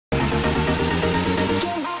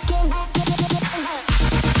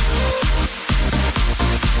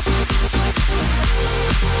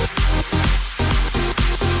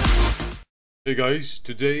Hey guys,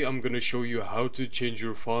 today I'm gonna show you how to change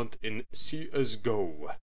your font in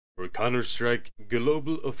CSGO, or Counter-Strike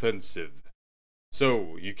Global Offensive.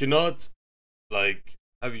 So, you cannot,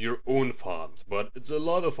 have your own font, but it's a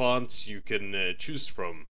lot of fonts you can choose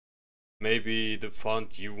from. Maybe the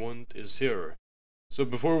font you want is here. So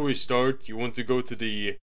before we start, you want to go to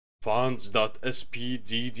the fonts.spddl.de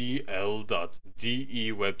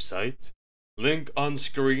website, link on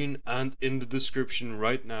screen and in the description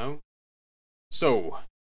right now. So,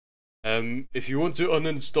 if you want to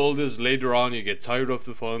uninstall this later on, you get tired of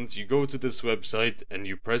the font, you go to this website and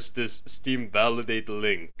you press this Steam Validate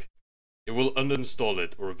link. It will uninstall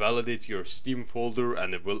it or validate your Steam folder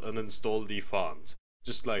and it will uninstall the font.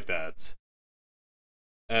 Just like that.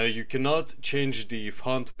 You cannot change the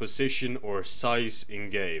font position or size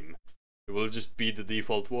in-game. It will just be the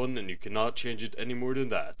default one and you cannot change it any more than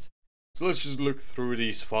that. So let's just look through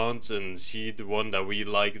these fonts and see the one that we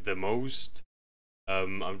like the most.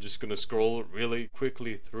 I'm just gonna scroll really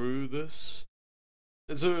quickly through this.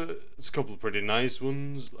 It's a couple of pretty nice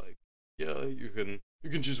ones. Like, yeah, you can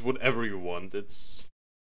choose whatever you want. It's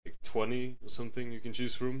like 20 or something you can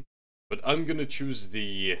choose from. But I'm gonna choose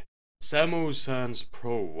the Samo Sans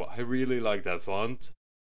Pro. I really like that font.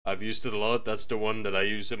 I've used it a lot. That's the one that I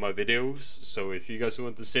use in my videos. So if you guys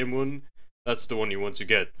want the same one, that's the one you want to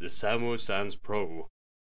get. The Samo Sans Pro.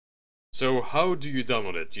 So how do you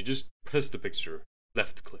download it? You just press the picture.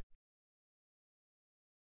 Left click.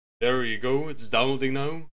 There you go, it's downloading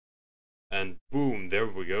now. And boom, there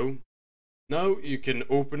we go. Now you can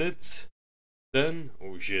open it. Then,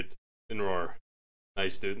 oh shit, WinRAR.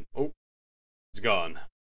 Nice dude. Oh, it's gone.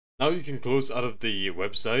 Now you can close out of the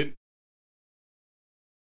website.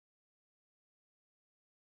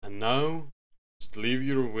 And now, just leave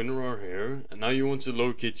your WinRAR here. And now you want to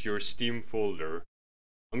locate your Steam folder.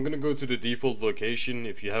 I'm gonna go to the default location.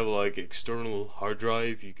 If you have like external hard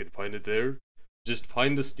drive, you can find it there. Just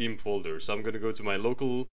find the Steam folder. So I'm gonna go to my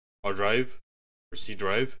local hard drive or C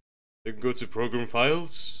drive. Then go to Program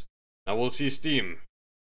Files. Now we'll see Steam.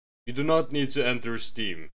 You do not need to enter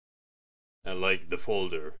Steam, like the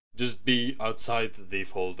folder. Just be outside the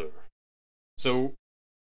folder. So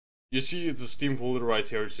you see it's a Steam folder right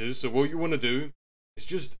here too. So what you want to do is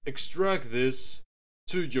just extract this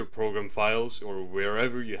to your program files or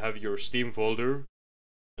wherever you have your Steam folder,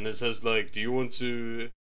 and it says like, do you want to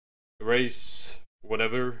erase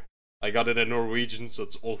whatever? I got it in Norwegian, so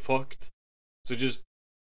it's all fucked. So just,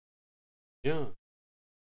 yeah,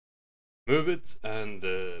 move it and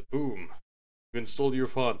boom, you install your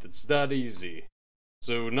font. It's that easy.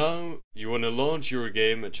 So now you want to launch your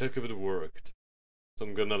game and check if it worked. So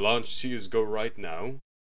I'm gonna launch CSGO right now.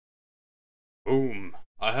 Boom,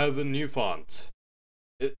 I have a new font.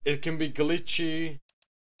 It can be glitchy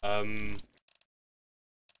at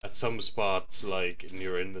some spots, like in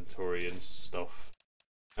your inventory and stuff.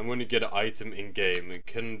 And when you get an item in game, it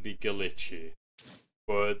can be glitchy.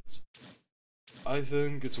 But I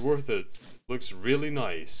think it's worth it. It looks really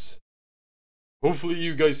nice. Hopefully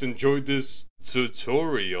you guys enjoyed this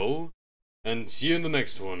tutorial, and see you in the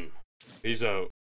next one. Peace out.